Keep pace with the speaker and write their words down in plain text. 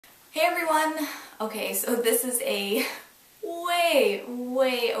Hey everyone! Okay, so this is a way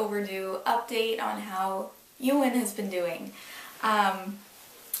overdue update on how Euan has been doing.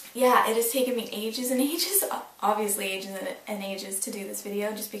 Yeah, it has taken me ages and ages, obviously ages and ages to do this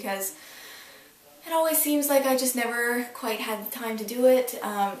video just because it always seems like I just never quite had the time to do it.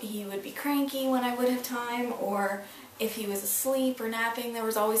 He would be cranky when I would have time, or if he was asleep or napping, there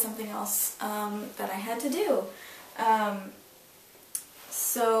was always something else that I had to do.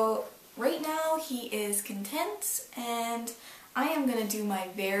 So right now he is content, and I am going to do my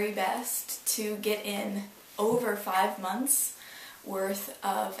very best to get in over 5 months worth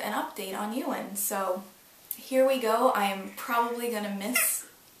of an update on Euan. So here we go. I am probably going to miss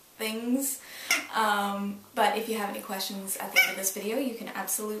things, but if you have any questions at the end of this video, you can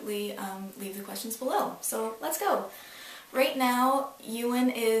absolutely leave the questions below. So let's go. Right now,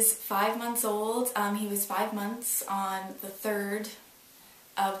 Euan is 5 months old. He was 5 months on the 3rd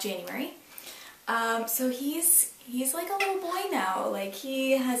of January. So he's like a little boy now. Like,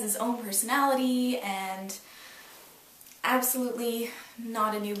 he has his own personality and absolutely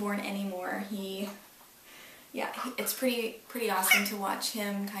not a newborn anymore. It's pretty awesome to watch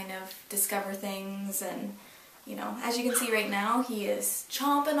him kind of discover things, and you know, as you can see right now, he is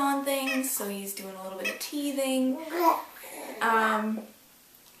chomping on things, so he's doing a little bit of teething.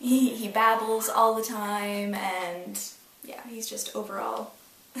 He babbles all the time, and yeah, he's just overall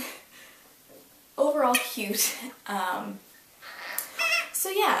cute. So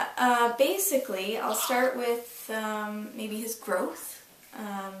yeah, basically I'll start with maybe his growth.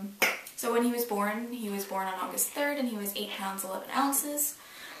 So when he was born on August 3rd, and he was 8 pounds 11 ounces.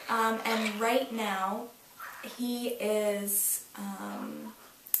 And right now he is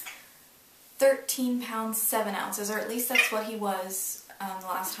 13 pounds 7 ounces, or at least that's what he was the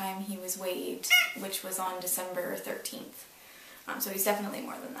last time he was weighed, which was on December 13th. So he's definitely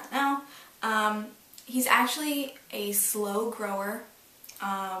more than that now. He's actually a slow grower.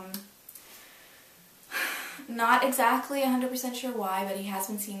 Not exactly 100% sure why, but he has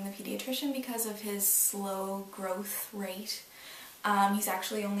been seeing the pediatrician because of his slow growth rate. He's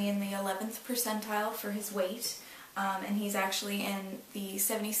actually only in the 11th percentile for his weight, and he's actually in the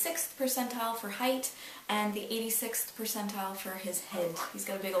 76th percentile for height and the 86th percentile for his head. He's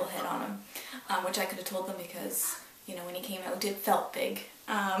got a big old head on him, which I could have told them because, you know, when he came out it felt big.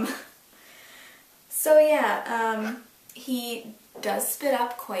 So yeah, he does spit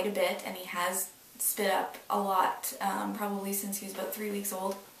up quite a bit, and he has spit up a lot, probably since he was about 3 weeks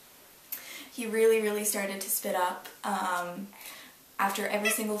old. He really started to spit up after every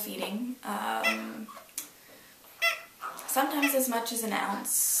single feeding. Sometimes as much as an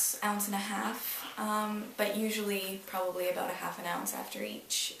ounce and a half, but usually probably about a half an ounce after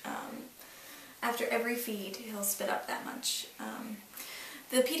each. After every feed, he'll spit up that much.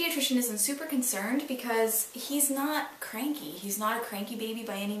 The pediatrician isn't super concerned because he's not cranky. He's not a cranky baby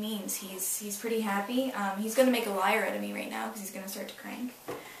by any means. He's pretty happy. He's going to make a liar out of me right now because he's going to start to crank.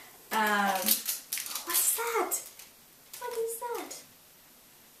 What's that? What is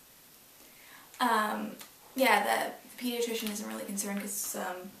that? Yeah, the pediatrician isn't really concerned because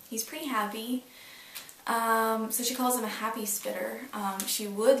he's pretty happy. So she calls him a happy spitter. She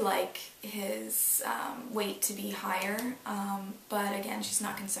would like his weight to be higher, but again, she's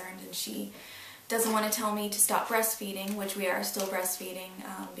not concerned, and she doesn't want to tell me to stop breastfeeding, which we are still breastfeeding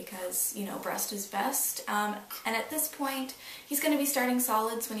because, you know, breast is best. And at this point, he's going to be starting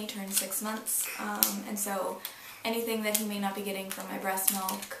solids when he turns 6 months, and so anything that he may not be getting from my breast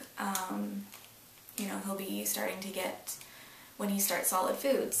milk, you know, he'll be starting to get when he starts solid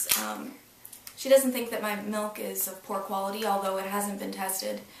foods. She doesn't think that my milk is of poor quality, although it hasn't been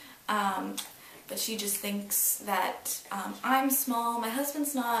tested, but she just thinks that I'm small. My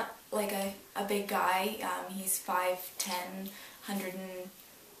husband's not like a big guy. He's 5'10",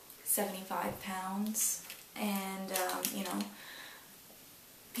 175 pounds, and you know,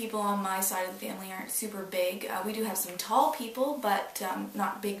 people on my side of the family aren't super big. We do have some tall people, but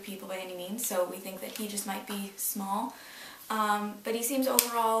not big people by any means, so we think that he just might be small. But he seems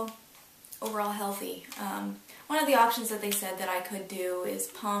overall healthy. One of the options that they said that I could do is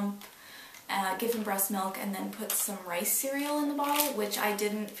pump, give him breast milk, and then put some rice cereal in the bottle, which I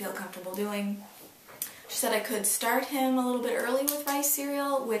didn't feel comfortable doing. She said I could start him a little bit early with rice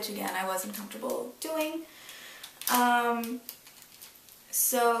cereal, which again I wasn't comfortable doing.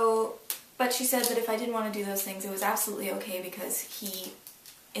 But she said that if I didn't want to do those things, it was absolutely okay because he,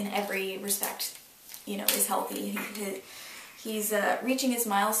 in every respect, you know, is healthy. He's reaching his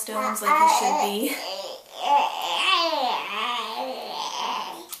milestones like he should be.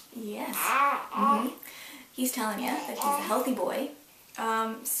 Yes. He's telling you that he's a healthy boy.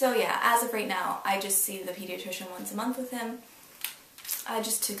 So yeah, as of right now, I just see the pediatrician once a month with him,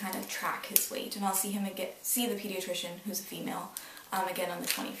 just to kind of track his weight, and I'll see him again, see the pediatrician, who's a female, again on the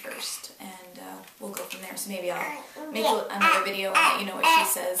 21st, and we'll go from there. So maybe I'll make another video and let you know what she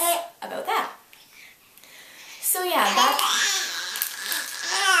says about that. So yeah,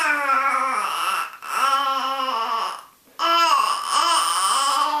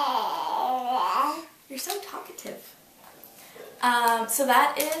 you're so talkative. So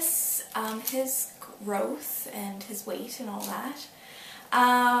that is his growth and his weight and all that.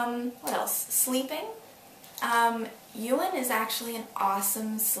 What else? Sleeping. Euan is actually an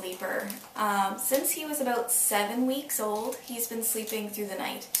awesome sleeper. Since he was about 7 weeks old, he's been sleeping through the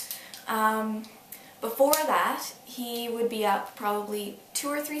night. Before that, he would be up probably 2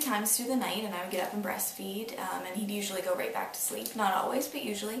 or 3 times through the night, and I would get up and breastfeed, and he'd usually go right back to sleep. Not always, but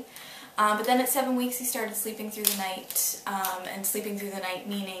usually. But then at 7 weeks, he started sleeping through the night, and sleeping through the night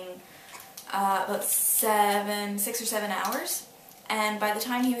meaning about 6 or 7 hours. And by the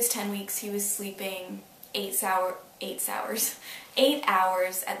time he was 10 weeks, he was sleeping 8 hours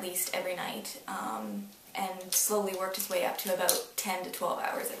at least every night, and slowly worked his way up to about 10 to 12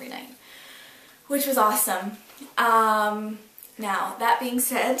 hours every night, which was awesome. Now, that being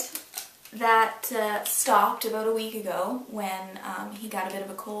said, that stopped about a week ago when he got a bit of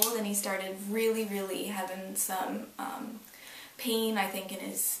a cold and he started really having some pain, I think, in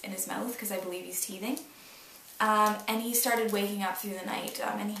his mouth, because I believe he's teething. And he started waking up through the night,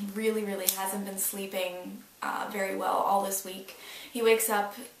 and he really hasn't been sleeping very well all this week. He wakes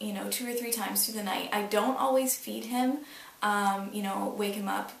up, 2 or 3 times through the night. I don't always feed him, wake him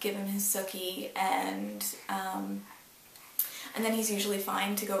up, give him his sookie, and then he's usually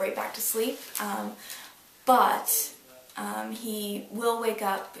fine to go right back to sleep. But he will wake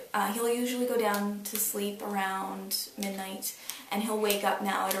up, he'll usually go down to sleep around midnight, and he'll wake up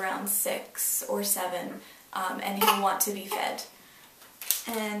now at around 6 or 7, and he'll want to be fed.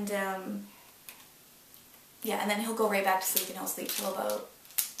 And yeah, and then he'll go right back to sleep, and he'll sleep till about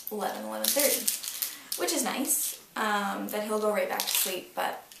 11:30, which is nice, that he'll go right back to sleep,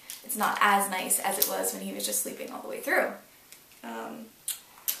 but it's not as nice as it was when he was just sleeping all the way through.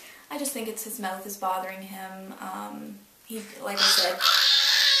 I just think it's his mouth is bothering him. He, like I said,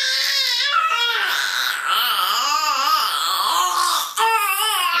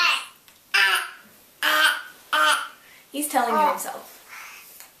 he's telling you himself.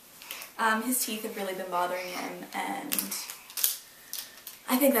 His teeth have really been bothering him, and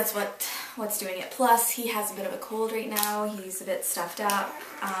I think that's what's doing it. Plus, he has a bit of a cold right now. He's a bit stuffed up,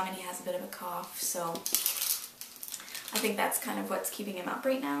 and he has a bit of a cough, so I think that's kind of what's keeping him up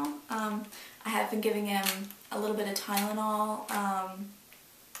right now. I have been giving him a little bit of Tylenol,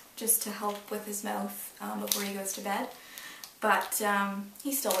 just to help with his mouth before he goes to bed. But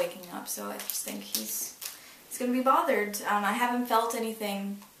he's still waking up, so I just think he's going to be bothered. I haven't felt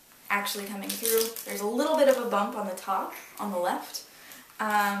anything actually coming through. There's a little bit of a bump on the top, on the left,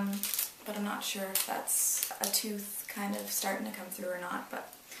 but I'm not sure if that's a tooth kind of starting to come through or not,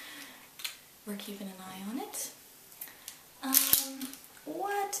 but we're keeping an eye on it.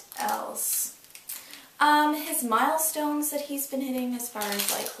 What else? His milestones that he's been hitting as far as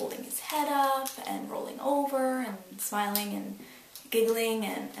like holding his head up and rolling over and smiling and giggling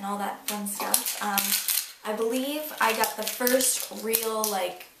and all that fun stuff. I believe I got the first real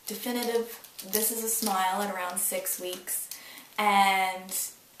like definitive "this is a smile" at around 6 weeks, and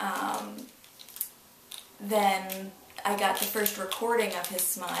then I got the first recording of his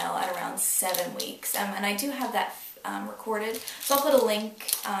smile at around 7 weeks, and I do have that recorded, so I'll put a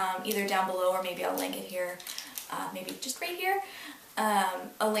link either down below or maybe I'll link it here, maybe just right here,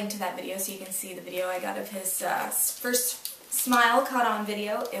 a link to that video so you can see the video I got of his first smile caught on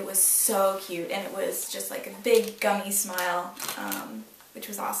video. It was so cute, and it was just like a big gummy smile, which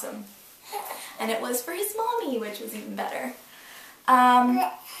was awesome, and it was for his mommy, which was even better.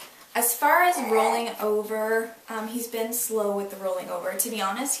 As far as rolling over, he's been slow with the rolling over. To be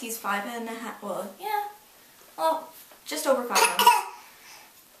honest, he's 5.5, well, just over 5 months.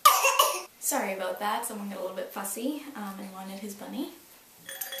 Sorry about that, someone got a little bit fussy and wanted his bunny.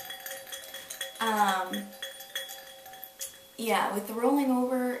 Yeah, with the rolling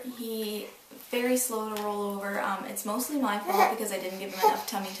over, he very slow to roll over. It's mostly my fault because I didn't give him enough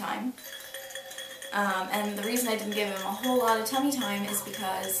tummy time. And the reason I didn't give him a whole lot of tummy time is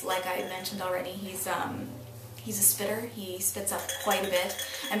because, like I mentioned already, he's a spitter. He spits up quite a bit,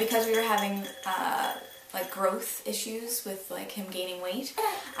 and because we were having like growth issues with like him gaining weight,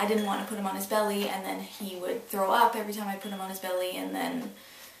 I didn't want to put him on his belly, and then he would throw up every time I put him on his belly, and then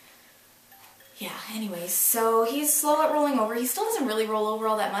Yeah, anyways, so he's slow at rolling over. He still doesn't really roll over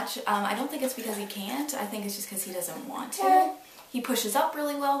all that much. I don't think it's because he can't. I think it's just because he doesn't want to. He pushes up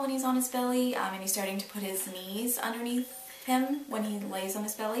really well when he's on his belly, and he's starting to put his knees underneath him when he lays on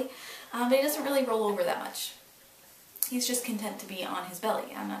his belly. But he doesn't really roll over that much. He's just content to be on his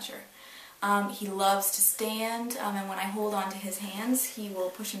belly, I'm not sure. He loves to stand, and when I hold on to his hands, he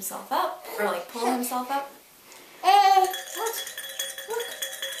will push himself up, or like pull himself up.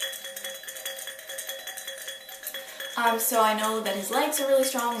 So I know that his legs are really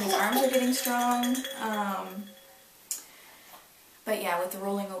strong and his arms are getting strong. But yeah, with the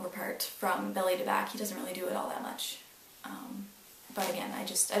rolling over part from belly to back, he doesn't really do it all that much. But again,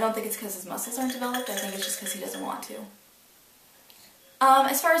 I don't think it's because his muscles aren't developed. I think it's just because he doesn't want to.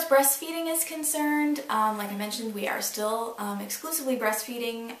 As far as breastfeeding is concerned, like I mentioned, we are still exclusively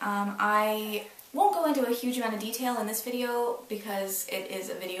breastfeeding. I won't go into a huge amount of detail in this video because it is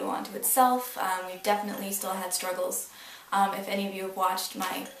a video unto itself. We've definitely still had struggles. If any of you have watched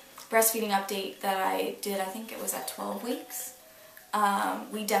my breastfeeding update that I did, I think it was at 12 weeks,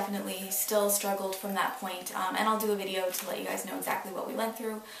 we definitely still struggled from that point. And I'll do a video to let you guys know exactly what we went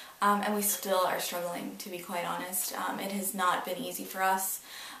through. And we still are struggling, to be quite honest. It has not been easy for us,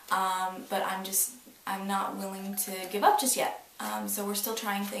 but I'm not willing to give up just yet. So we're still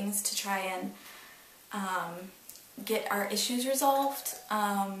trying things to try and get our issues resolved.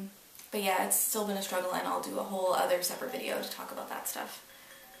 But yeah, it's still been a struggle, and I'll do a whole other separate video to talk about that stuff.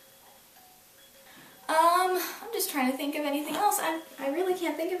 I'm just trying to think of anything else. I really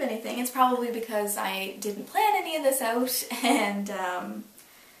can't think of anything. It's probably because I didn't plan any of this out, and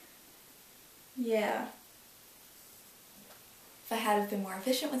yeah. If I had been more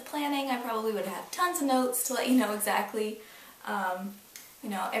efficient with planning, I probably would have tons of notes to let you know exactly, you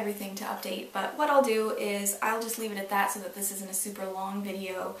know, everything to update. But what I'll do is I'll just leave it at that so that this isn't a super long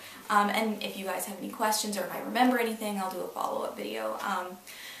video. And if you guys have any questions or if I remember anything, I'll do a follow-up video.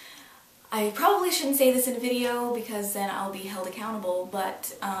 I probably shouldn't say this in a video because then I'll be held accountable,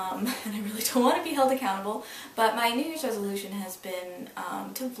 but, and I really don't want to be held accountable, but my New Year's resolution has been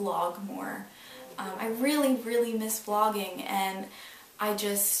to vlog more. I really, really miss vlogging, and I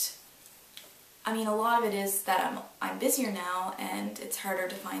mean, a lot of it is that I'm busier now, and it's harder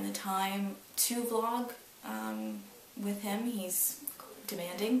to find the time to vlog with him. He's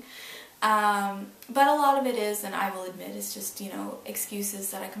demanding. But a lot of it is, and I will admit, it's just, you know,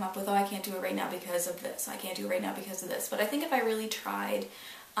 excuses that I come up with. Oh, I can't do it right now because of this. I can't do it right now because of this. But I think if I really tried,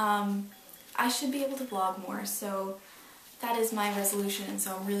 I should be able to vlog more. So that is my resolution, and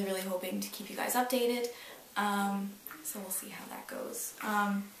so I'm really, really hoping to keep you guys updated. So we'll see how that goes.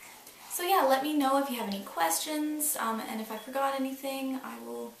 So yeah, let me know if you have any questions, and if I forgot anything, I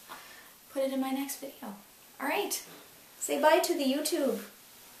will put it in my next video. Alright, say bye to the YouTube.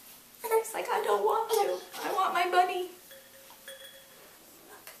 It's like I don't want to. I want my bunny.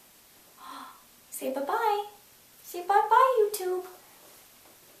 Look. Say bye-bye. Say bye-bye, YouTube.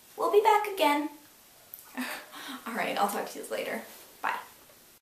 We'll be back again. Alright, I'll talk to you later.